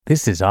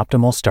This is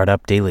Optimal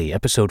Startup Daily,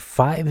 episode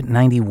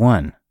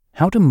 591,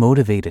 How to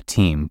Motivate a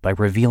Team by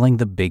Revealing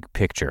the Big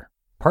Picture,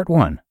 Part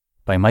 1,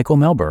 by Michael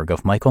Melberg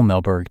of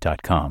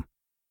michaelmelberg.com.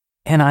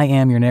 And I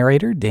am your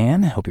narrator,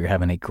 Dan. Hope you're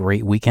having a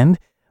great weekend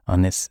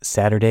on this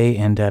Saturday,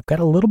 and I've got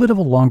a little bit of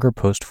a longer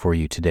post for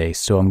you today,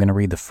 so I'm going to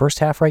read the first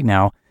half right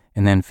now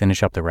and then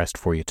finish up the rest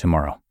for you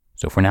tomorrow.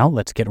 So for now,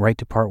 let's get right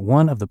to part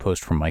 1 of the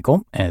post from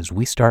Michael as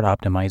we start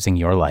optimizing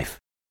your life.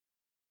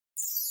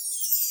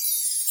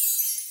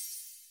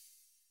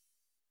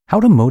 How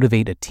to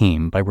Motivate a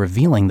Team by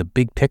Revealing the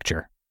Big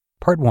Picture,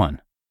 Part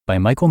 1, by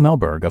Michael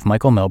Melberg of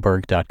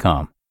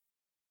michaelmelberg.com.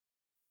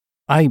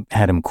 I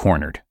had him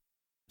cornered.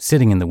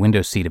 Sitting in the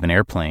window seat of an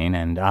airplane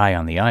and I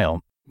on the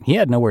aisle, he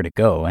had nowhere to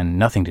go and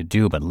nothing to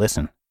do but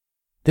listen.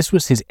 This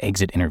was his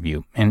exit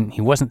interview, and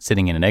he wasn't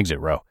sitting in an exit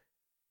row.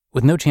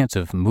 With no chance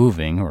of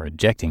moving or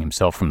ejecting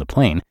himself from the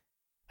plane,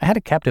 I had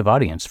a captive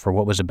audience for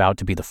what was about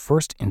to be the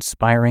first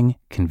inspiring,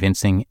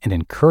 convincing, and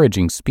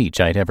encouraging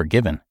speech I'd ever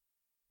given.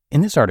 In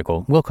this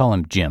article, we'll call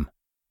him Jim.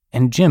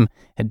 And Jim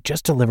had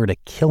just delivered a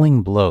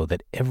killing blow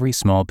that every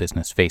small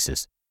business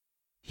faces.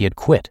 He had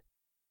quit.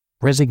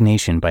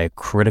 Resignation by a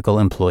critical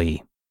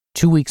employee.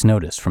 2 weeks'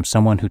 notice from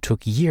someone who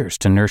took years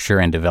to nurture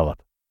and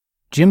develop.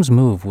 Jim's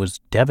move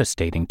was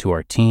devastating to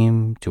our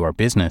team, to our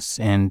business,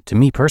 and to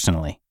me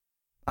personally.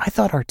 I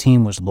thought our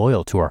team was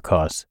loyal to our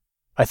cause.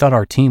 I thought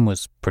our team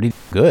was pretty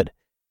good.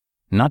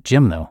 Not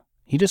Jim, though.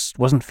 He just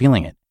wasn't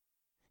feeling it.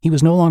 He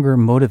was no longer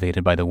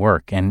motivated by the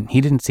work, and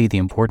he didn't see the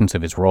importance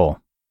of his role.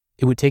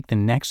 It would take the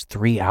next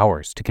 3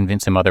 hours to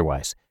convince him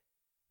otherwise.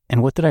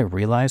 And what did I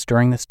realize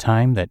during this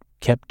time that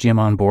kept Jim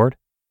on board?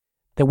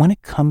 That when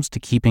it comes to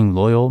keeping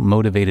loyal,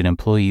 motivated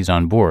employees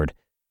on board,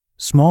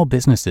 small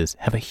businesses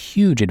have a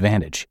huge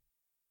advantage.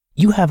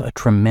 You have a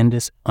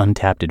tremendous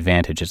untapped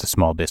advantage as a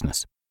small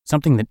business,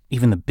 something that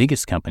even the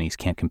biggest companies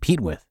can't compete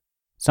with,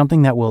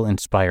 something that will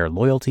inspire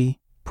loyalty,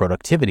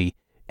 productivity,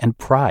 and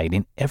pride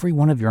in every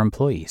one of your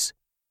employees.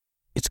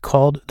 It's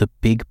called the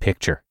big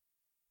picture.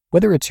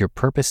 Whether it's your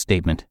purpose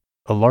statement,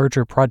 a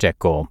larger project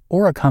goal,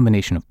 or a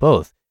combination of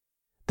both,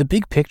 the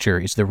big picture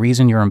is the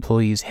reason your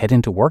employees head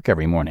into work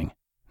every morning.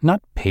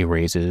 Not pay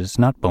raises,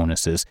 not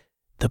bonuses,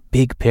 the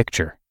big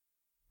picture.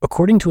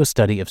 According to a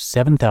study of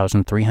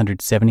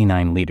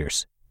 7,379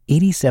 leaders,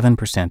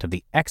 87% of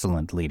the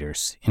excellent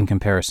leaders, in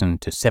comparison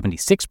to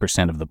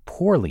 76% of the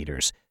poor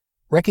leaders,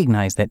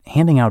 recognize that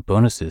handing out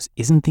bonuses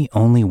isn't the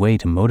only way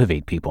to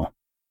motivate people.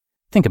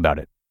 Think about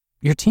it.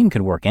 Your team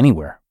could work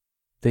anywhere.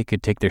 They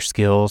could take their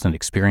skills and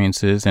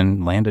experiences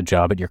and land a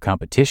job at your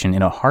competition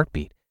in a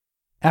heartbeat.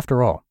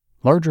 After all,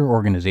 larger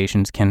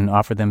organizations can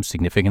offer them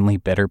significantly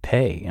better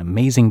pay,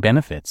 amazing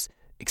benefits,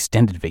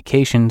 extended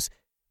vacations,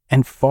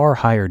 and far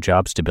higher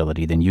job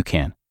stability than you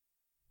can.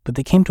 But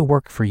they came to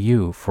work for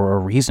you for a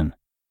reason.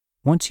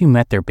 Once you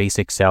met their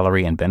basic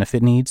salary and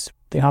benefit needs,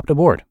 they hopped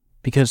aboard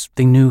because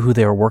they knew who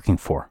they were working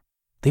for.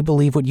 They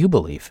believe what you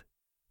believe.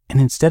 And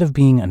instead of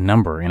being a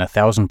number in a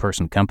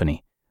 1,000-person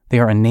company, they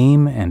are a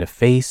name and a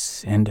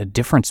face and a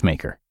difference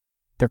maker.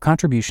 Their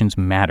contributions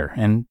matter,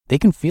 and they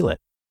can feel it.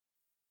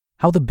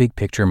 How the big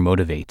picture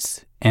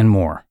motivates, and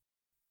more.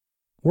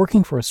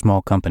 Working for a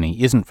small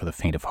company isn't for the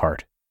faint of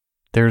heart.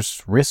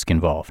 There's risk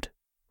involved.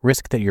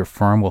 Risk that your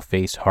firm will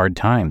face hard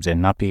times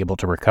and not be able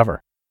to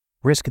recover.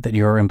 Risk that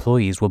your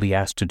employees will be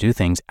asked to do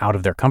things out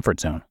of their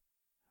comfort zone.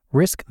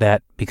 Risk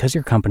that, because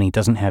your company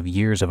doesn't have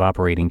years of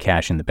operating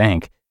cash in the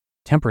bank,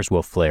 tempers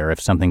will flare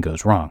if something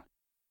goes wrong.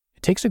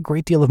 It takes a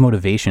great deal of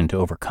motivation to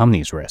overcome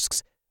these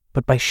risks,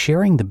 but by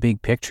sharing the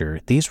big picture,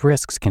 these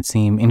risks can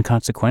seem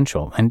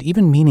inconsequential and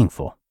even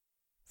meaningful.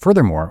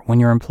 Furthermore, when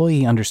your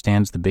employee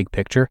understands the big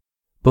picture,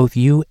 both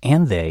you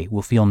and they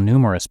will feel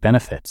numerous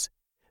benefits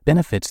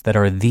that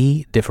are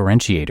the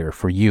differentiator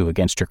for you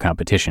against your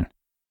competition.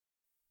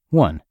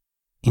 1.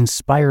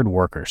 Inspired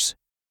workers.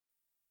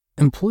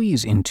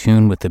 Employees in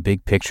tune with the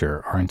big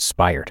picture are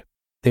inspired.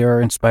 They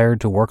are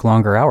inspired to work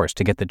longer hours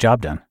to get the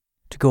job done,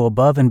 to go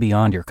above and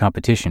beyond your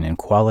competition in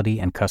quality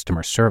and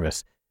customer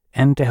service,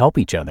 and to help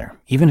each other,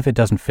 even if it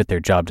doesn't fit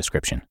their job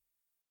description.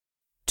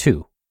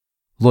 2.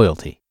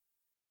 Loyalty.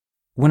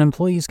 When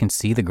employees can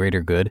see the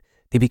greater good,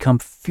 they become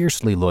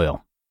fiercely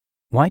loyal.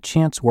 Why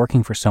chance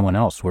working for someone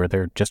else where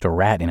they're just a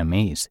rat in a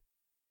maze?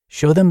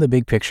 Show them the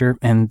big picture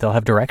and they'll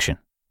have direction.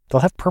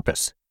 They'll have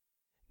purpose.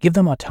 Give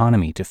them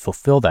autonomy to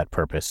fulfill that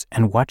purpose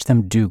and watch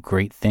them do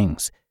great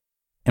things.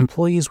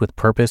 Employees with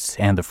purpose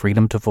and the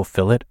freedom to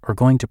fulfill it are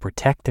going to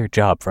protect their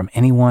job from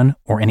anyone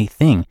or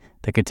anything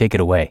that could take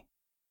it away.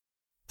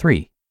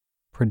 3.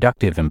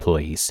 Productive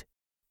employees.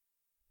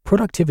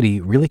 Productivity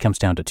really comes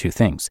down to 2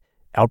 things,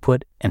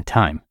 output and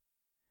time.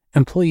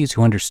 Employees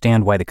who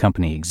understand why the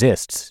company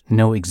exists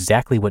know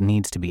exactly what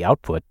needs to be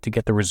output to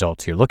get the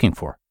results you're looking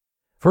for.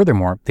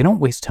 Furthermore, they don't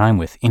waste time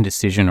with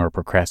indecision or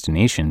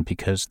procrastination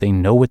because they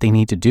know what they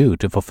need to do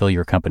to fulfill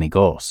your company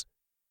goals.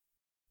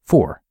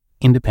 4.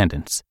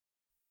 Independence.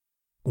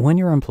 When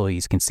your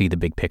employees can see the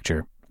big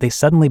picture, they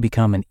suddenly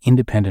become an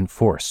independent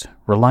force,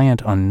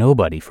 reliant on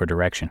nobody for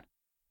direction.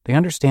 They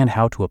understand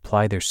how to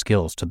apply their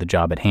skills to the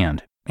job at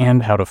hand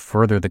and how to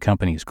further the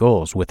company's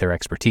goals with their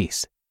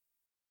expertise.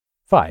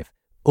 5.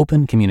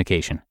 Open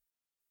communication.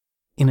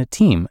 In a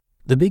team,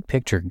 the big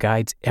picture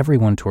guides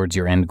everyone towards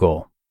your end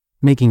goal,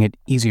 making it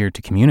easier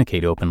to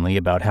communicate openly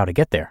about how to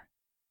get there.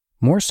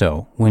 More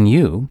so, when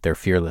you, their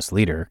fearless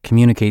leader,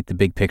 communicate the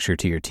big picture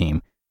to your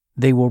team,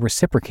 they will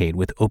reciprocate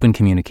with open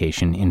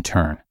communication in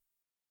turn.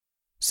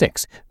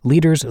 6.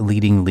 Leaders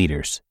leading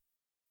leaders.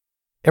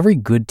 Every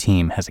good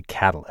team has a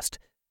catalyst,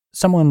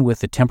 someone with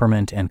the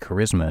temperament and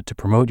charisma to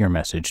promote your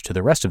message to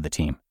the rest of the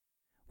team.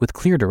 With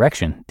clear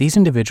direction, these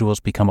individuals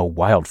become a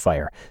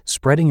wildfire,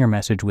 spreading your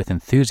message with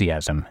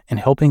enthusiasm and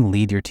helping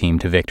lead your team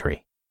to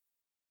victory.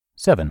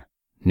 7.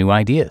 New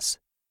ideas.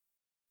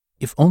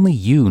 If only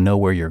you know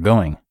where you're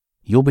going,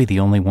 you'll be the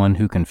only one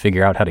who can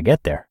figure out how to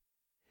get there.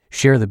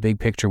 Share the big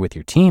picture with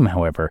your team,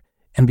 however,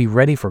 and be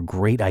ready for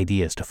great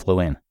ideas to flow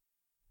in.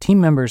 Team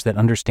members that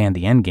understand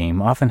the end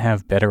game often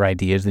have better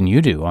ideas than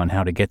you do on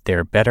how to get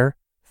there better,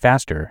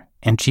 faster,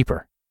 and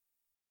cheaper.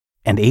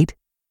 And 8.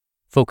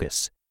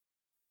 Focus.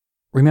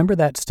 Remember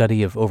that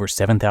study of over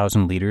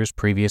 7,000 leaders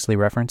previously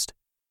referenced?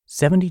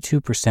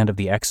 72% of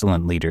the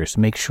excellent leaders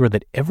make sure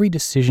that every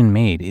decision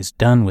made is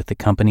done with the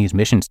company's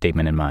mission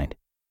statement in mind.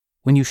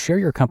 When you share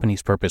your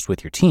company's purpose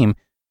with your team,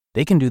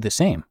 they can do the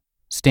same,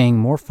 staying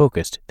more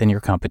focused than your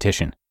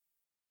competition.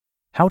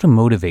 How to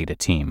motivate a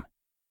team.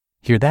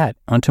 Hear that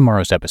on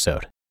tomorrow's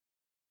episode.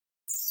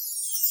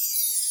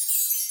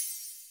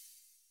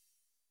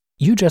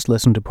 You just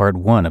listened to part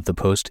 1 of the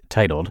post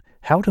titled,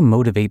 How to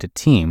Motivate a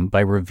Team by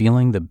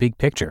Revealing the Big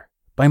Picture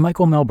by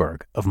Michael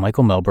Melberg of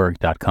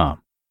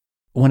michaelmelberg.com.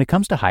 When it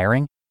comes to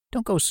hiring,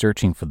 don't go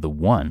searching for the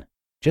one.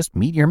 Just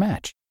meet your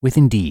match with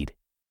Indeed.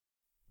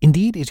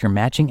 Indeed is your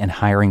matching and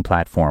hiring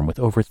platform with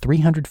over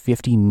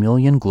 350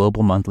 million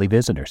global monthly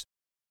visitors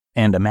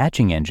and a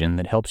matching engine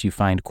that helps you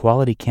find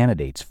quality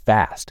candidates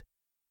fast.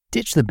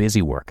 Ditch the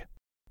busy work.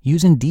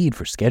 Use Indeed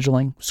for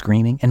scheduling,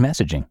 screening, and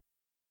messaging.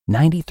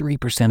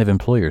 93% of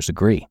employers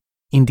agree.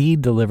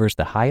 Indeed delivers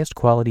the highest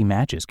quality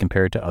matches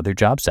compared to other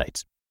job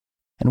sites.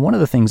 And one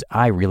of the things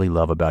I really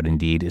love about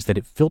Indeed is that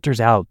it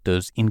filters out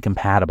those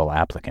incompatible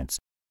applicants.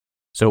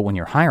 So when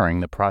you're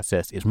hiring, the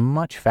process is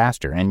much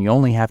faster and you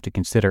only have to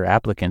consider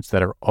applicants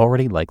that are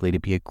already likely to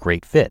be a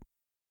great fit.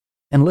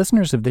 And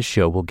listeners of this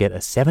show will get a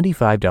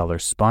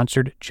 $75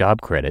 sponsored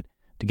job credit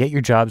to get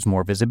your jobs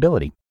more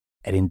visibility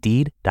at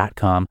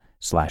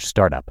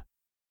Indeed.com/startup.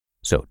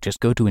 So just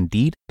go to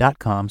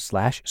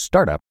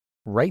Indeed.com/startup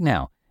right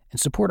now and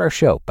support our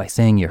show by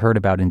saying you heard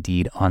about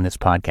Indeed on this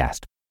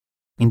podcast.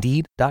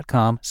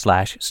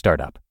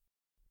 Indeed.com/startup.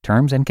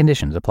 Terms and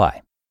conditions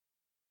apply.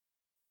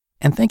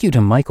 And thank you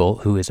to Michael,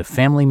 who is a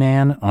family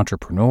man,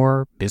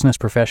 entrepreneur, business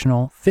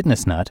professional,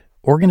 fitness nut,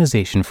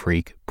 organization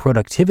freak,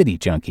 productivity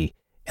junkie,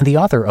 and the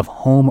author of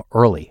Home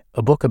Early,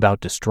 a book about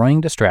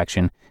destroying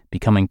distraction,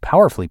 becoming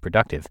powerfully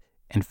productive,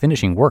 and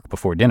finishing work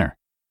before dinner.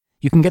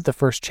 You can get the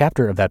first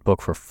chapter of that book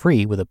for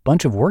free with a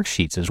bunch of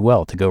worksheets as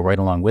well to go right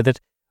along with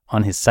it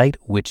on his site,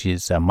 which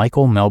is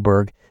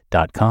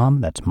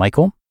michaelmelberg.com. That's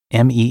Michael,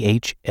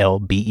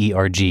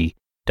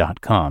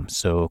 MEHLBERG.com.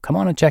 So come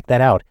on and check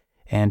that out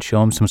and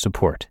show him some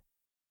support.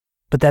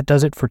 But that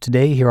does it for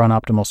today here on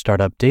Optimal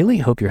Startup Daily.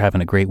 Hope you're having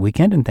a great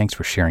weekend, and thanks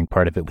for sharing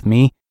part of it with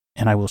me.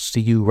 And I will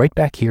see you right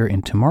back here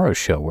in tomorrow's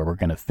show, where we're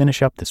going to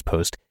finish up this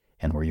post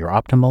and where your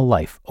optimal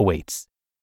life awaits.